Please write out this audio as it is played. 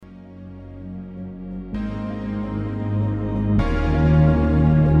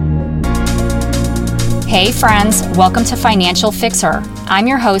Hey friends, welcome to Financial Fixer. I'm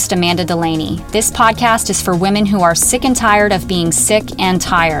your host, Amanda Delaney. This podcast is for women who are sick and tired of being sick and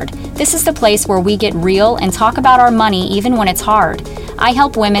tired. This is the place where we get real and talk about our money even when it's hard. I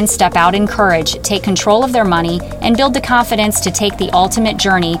help women step out in courage, take control of their money, and build the confidence to take the ultimate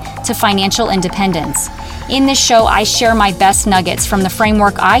journey to financial independence. In this show, I share my best nuggets from the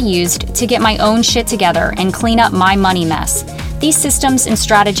framework I used to get my own shit together and clean up my money mess. These systems and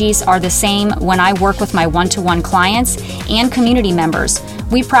strategies are the same when I work with my one-to-one clients and community members.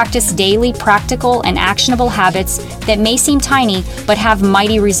 We practice daily, practical, and actionable habits that may seem tiny but have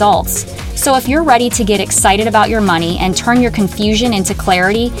mighty results. So if you're ready to get excited about your money and turn your confusion into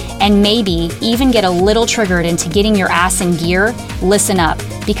clarity and maybe even get a little triggered into getting your ass in gear, listen up,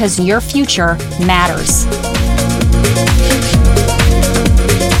 because your future matters.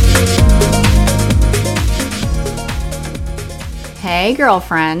 Hey,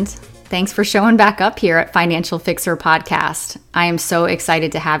 girlfriend. Thanks for showing back up here at Financial Fixer Podcast. I am so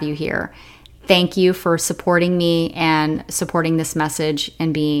excited to have you here. Thank you for supporting me and supporting this message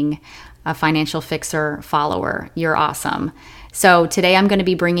and being a Financial Fixer follower. You're awesome. So today I'm going to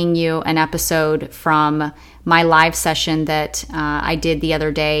be bringing you an episode from my live session that I did the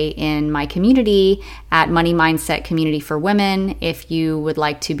other day in my community at Money Mindset Community for Women. If you would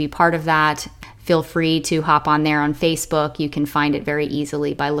like to be part of that, feel free to hop on there on Facebook. You can find it very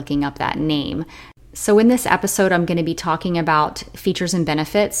easily by looking up that name. So in this episode, I'm going to be talking about features and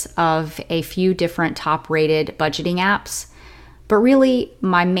benefits of a few different top-rated budgeting apps. But really,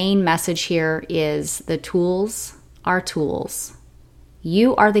 my main message here is the tools are tools.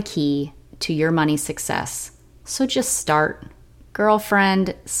 You are the key to your money success. So just start.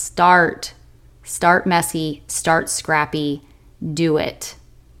 Girlfriend, start. Start messy, start scrappy, do it.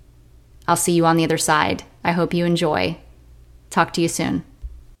 I'll see you on the other side. I hope you enjoy. Talk to you soon.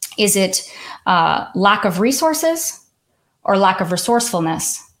 Is it lack of resources or lack of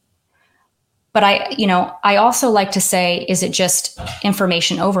resourcefulness? But I also like to say, is it just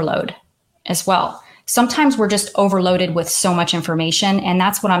information overload as well? Sometimes we're just overloaded with so much information, and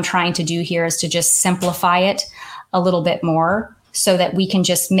that's what I'm trying to do here is to just simplify it a little bit more so that we can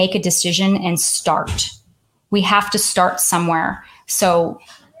just make a decision and start. We have to start somewhere. So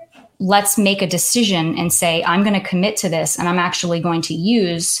let's make a decision and say, I'm going to commit to this, and I'm actually going to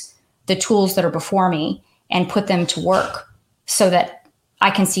use the tools that are before me and put them to work so that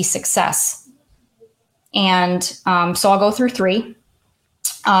I can see success. And so I'll go through three.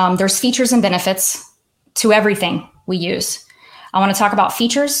 There's features and benefits to everything we use. I want to talk about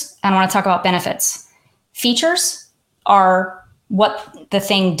features and I want to talk about benefits. Features are what the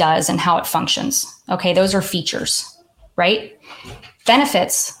thing does and how it functions. Okay, those are features, right?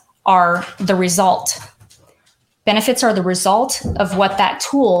 Benefits are the result. Benefits are the result of what that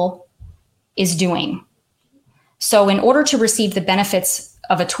tool is doing. So in order to receive the benefits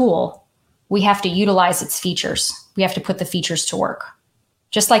of a tool, we have to utilize its features. We have to put the features to work.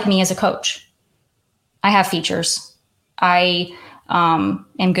 Just like me as a coach. I have features. I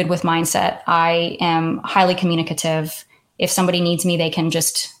am good with mindset. I am highly communicative. If somebody needs me, they can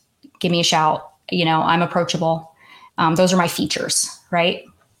just give me a shout. I'm approachable. Those are my features, right?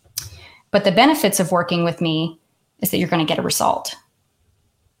 But the benefits of working with me is that you're going to get a result.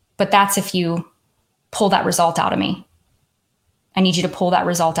 But that's if you pull that result out of me. I need you to pull that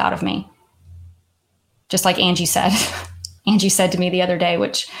result out of me. Just like Angie said. Angie said to me the other day,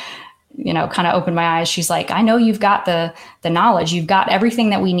 which, kind of opened my eyes. She's like, I know you've got the knowledge. You've got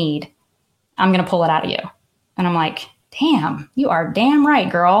everything that we need. I'm going to pull it out of you. And I'm like, damn, you are damn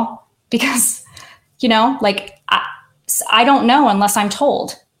right, girl. Because, I don't know unless I'm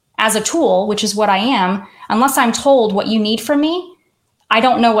told. As a tool, which is what I am, unless I'm told what you need from me, I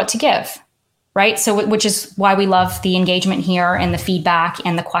don't know what to give, right? So, which is why we love the engagement here and the feedback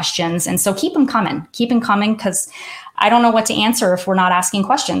and the questions. And so keep them coming, because I don't know what to answer if we're not asking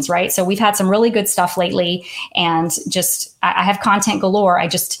questions, right? So we've had some really good stuff lately, and just, I have content galore. I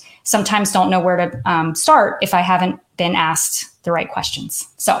just sometimes don't know where to start if I haven't been asked the right questions.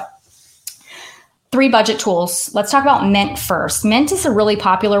 So 3 budget tools. Let's talk about Mint first. Mint is a really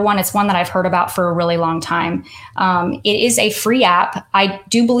popular one. It's one that I've heard about for a really long time. It is a free app. I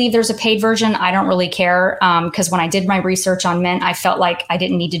do believe there's a paid version. I don't really care because when I did my research on Mint, I felt like I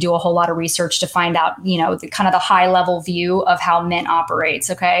didn't need to do a whole lot of research to find out, the kind of the high level view of how Mint operates.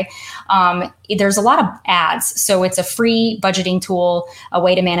 Okay. There's a lot of ads. So it's a free budgeting tool, a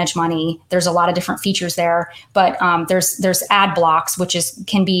way to manage money. There's a lot of different features there, but there's ad blocks, which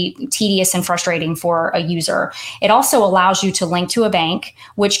can be tedious and frustrating for a user. It also allows you to link to a bank,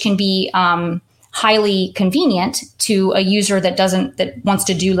 which can be highly convenient to a user that wants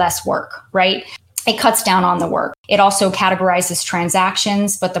to do less work, right? it cuts down on the work. It also categorizes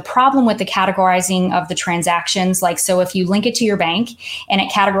transactions, but the problem with the categorizing of the transactions, like, so if you link it to your bank and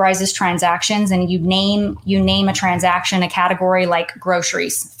it categorizes transactions and you name a transaction, a category like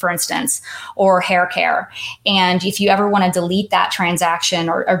groceries, for instance, or hair care. And if you ever want to delete that transaction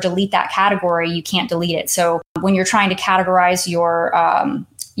or delete that category, you can't delete it. So when you're trying to categorize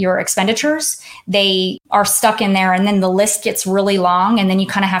your expenditures, they are stuck in there, and then the list gets really long, and then you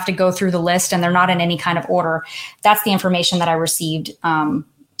kind of have to go through the list and they're not in any kind of order. That's the information that I received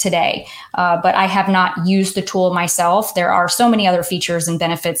today. But I have not used the tool myself. There are so many other features and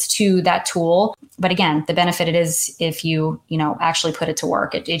benefits to that tool. But again, the benefit it is if you actually put it to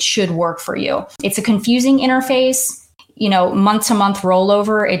work, it should work for you. It's a confusing interface. Month to month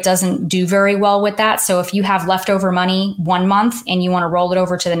rollover, it doesn't do very well with that. So if you have leftover money one month and you want to roll it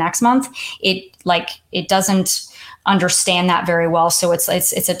over to the next month, it doesn't understand that very well. So it's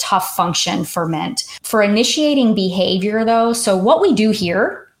a tough function for Mint. For initiating behavior though, so what we do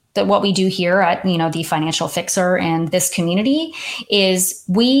here at the Financial Fixer and this community is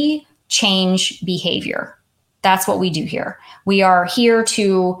we change behavior. That's what we do here. We are here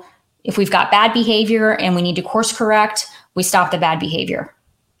to, if we've got bad behavior and we need to course correct, we stop the bad behavior.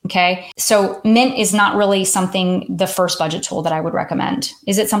 Okay. So Mint is not really the first budget tool that I would recommend.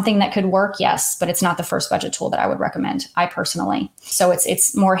 Is it something that could work? Yes, but it's not the first budget tool that I would recommend, I personally. So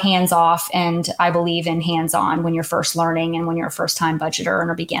it's more hands off, and I believe in hands on when you're first learning and when you're a first time budgeter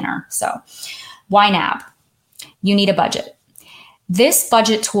and a beginner. So YNAB, you need a budget. This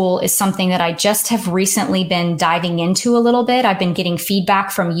budget tool is something that I just have recently been diving into a little bit. I've been getting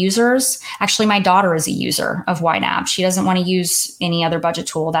feedback from users. Actually, my daughter is a user of YNAB. She doesn't want to use any other budget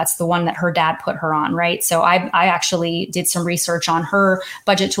tool. That's the one that her dad put her on, right? So I actually did some research on her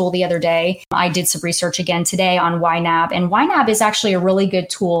budget tool the other day. I did some research again today on YNAB, and YNAB is actually a really good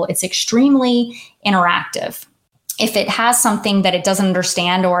tool. It's extremely interactive. If it has something that it doesn't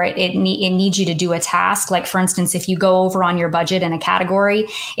understand, or it needs you to do a task, like for instance, if you go over on your budget in a category,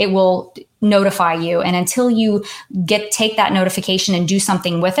 it will notify you. And until you take that notification and do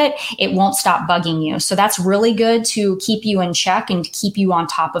something with it, it won't stop bugging you. So that's really good to keep you in check and to keep you on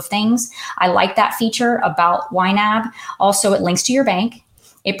top of things. I like that feature about YNAB. Also, it links to your bank.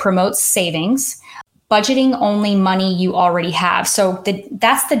 It promotes savings. Budgeting only money you already have. So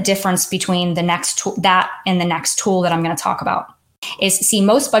that's the difference between that and the next tool that I'm going to talk about.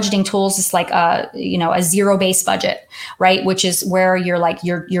 Most budgeting tools is like a zero-based budget, right? Which is where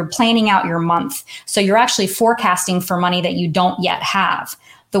you're planning out your month. So you're actually forecasting for money that you don't yet have.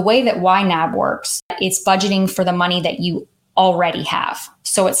 The way that YNAB works, it's budgeting for the money that you already have.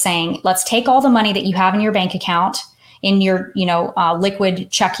 So it's saying, let's take all the money that you have in your bank account, in your, liquid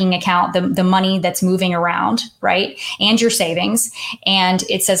checking account, the money that's moving around, right? And your savings. And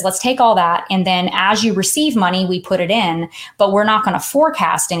it says, let's take all that. And then as you receive money, we put it in, but we're not going to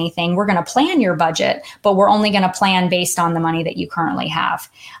forecast anything. We're going to plan your budget, but we're only going to plan based on the money that you currently have.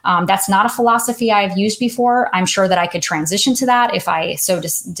 That's not a philosophy I've used before. I'm sure that I could transition to that if I so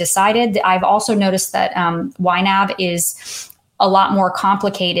decided. I've also noticed that YNAB is a lot more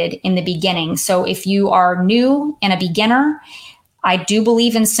complicated in the beginning. So if you are new and a beginner, I do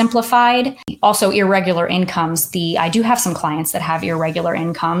believe in simplified. Also, irregular incomes. I do have some clients that have irregular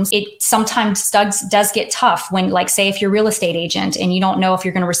incomes. It sometimes does get tough when, like, say, if you're a real estate agent and you don't know if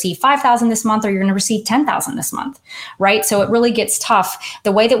you're going to receive $5,000 this month or you're going to receive $10,000 this month, right? So it really gets tough.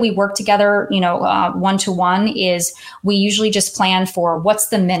 The way that we work together, one-to-one, is we usually just plan for what's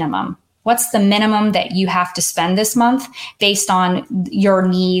the minimum. What's the minimum that you have to spend this month based on your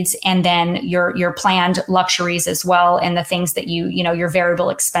needs, and then your planned luxuries as well, and the things that your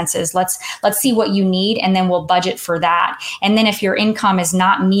variable expenses. Let's see what you need, and then we'll budget for that. And then if your income is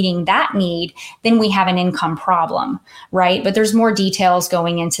not meeting that need, then we have an income problem, right? But there's more details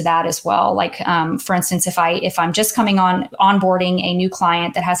going into that as well. Like for instance, if I'm just coming onboarding a new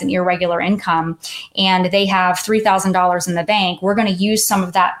client that has an irregular income and they have $3,000 in the bank, we're going to use some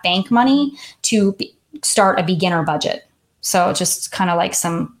of that bank money to start a beginner budget. So just kind of like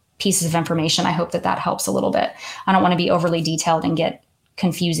some pieces of information. I hope that helps a little bit. I don't want to be overly detailed and get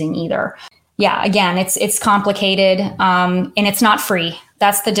confusing either. Yeah, again, it's complicated and it's not free.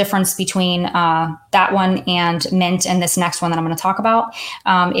 That's the difference between that one and Mint and this next one that I'm going to talk about.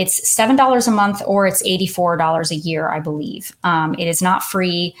 It's $7 a month or it's $84 a year, I believe. It is not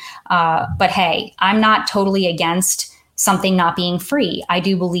free, but hey, I'm not totally against something not being free. I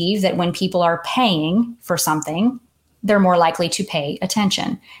do believe that when people are paying for something, they're more likely to pay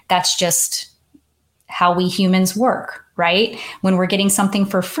attention. That's just how we humans work, right? When we're getting something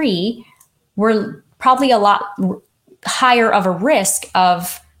for free, we're probably a lot higher of a risk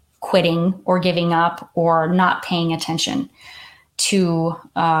of quitting or giving up or not paying attention to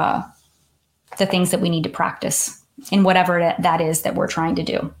the things that we need to practice in whatever that is that we're trying to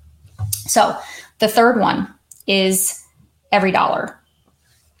do. So the third one is EveryDollar.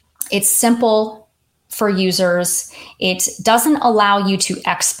 It's simple for users. It doesn't allow you to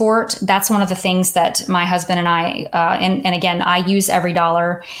export. That's one of the things that my husband and I, and again, I use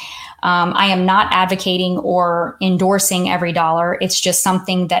EveryDollar. I am not advocating or endorsing EveryDollar. It's just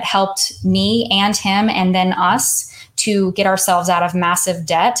something that helped me and him and then us to get ourselves out of massive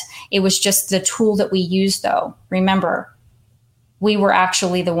debt. It was just the tool that we used, though. Remember, we were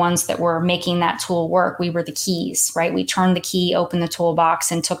actually the ones that were making that tool work. We were the keys, right? We turned the key, opened the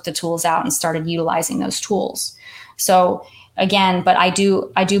toolbox, and took the tools out and started utilizing those tools. So again, but I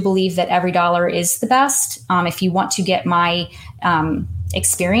do believe that EveryDollar is the best. If you want to get my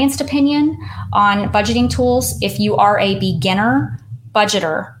experienced opinion on budgeting tools, if you are a beginner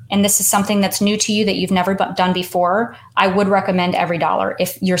budgeter, and this is something that's new to you that you've never done before, I would recommend EveryDollar.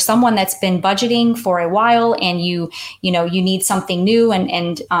 If you're someone that's been budgeting for a while and you need something new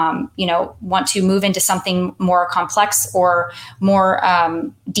and want to move into something more complex or more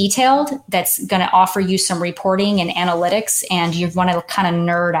detailed, that's going to offer you some reporting and analytics, and you want to kind of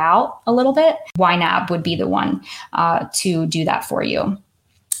nerd out a little bit, YNAB would be the one to do that for you.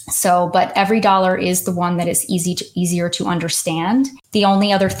 So, but EveryDollar is the one that is easier to understand. The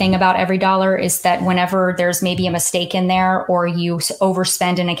only other thing about EveryDollar is that whenever there's maybe a mistake in there or you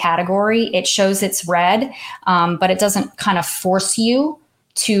overspend in a category, it shows it's red, but it doesn't kind of force you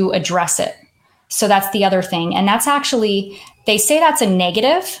to address it. So that's the other thing. And that's actually, they say that's a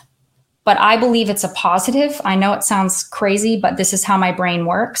negative, but I believe it's a positive. I know it sounds crazy, but this is how my brain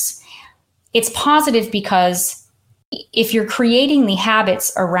works. It's positive because if you're creating the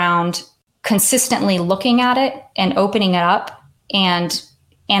habits around consistently looking at it and opening it up and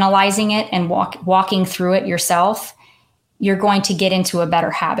analyzing it and walking through it yourself, you're going to get into a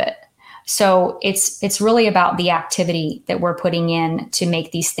better habit. So it's really about the activity that we're putting in to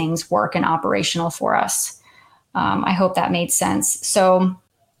make these things work and operational for us. I hope that made sense. So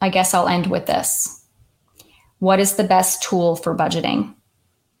I guess I'll end with this. What is the best tool for budgeting?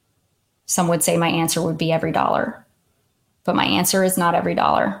 Some would say my answer would be EveryDollar. But my answer is not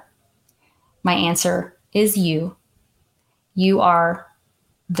EveryDollar. My answer is you. You are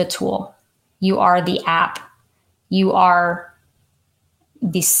the tool. You are the app. You are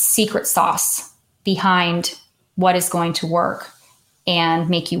the secret sauce behind what is going to work and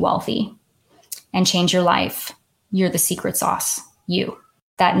make you wealthy and change your life. You're the secret sauce. You.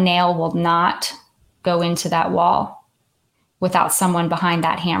 That nail will not go into that wall without someone behind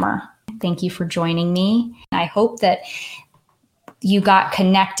that hammer. Thank you for joining me. I hope that you got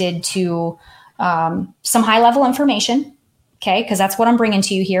connected to some high-level information, okay? Because that's what I'm bringing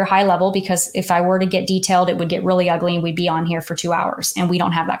to you here, high level, because if I were to get detailed, it would get really ugly and we'd be on here for 2 hours, and we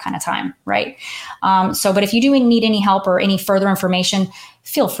don't have that kind of time, right? But if you do need any help or any further information,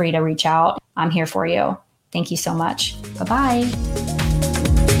 feel free to reach out. I'm here for you. Thank you so much. Bye-bye.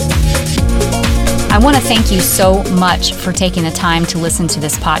 I want to thank you so much for taking the time to listen to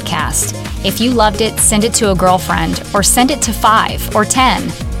this podcast. If you loved it, send it to a girlfriend or send it to 5 or 10.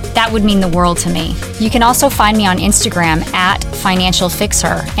 That would mean the world to me. You can also find me on Instagram at Financial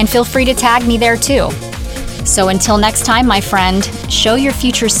Fixer, and feel free to tag me there too. So until next time, my friend, show your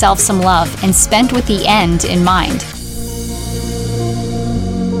future self some love and spend with the end in mind.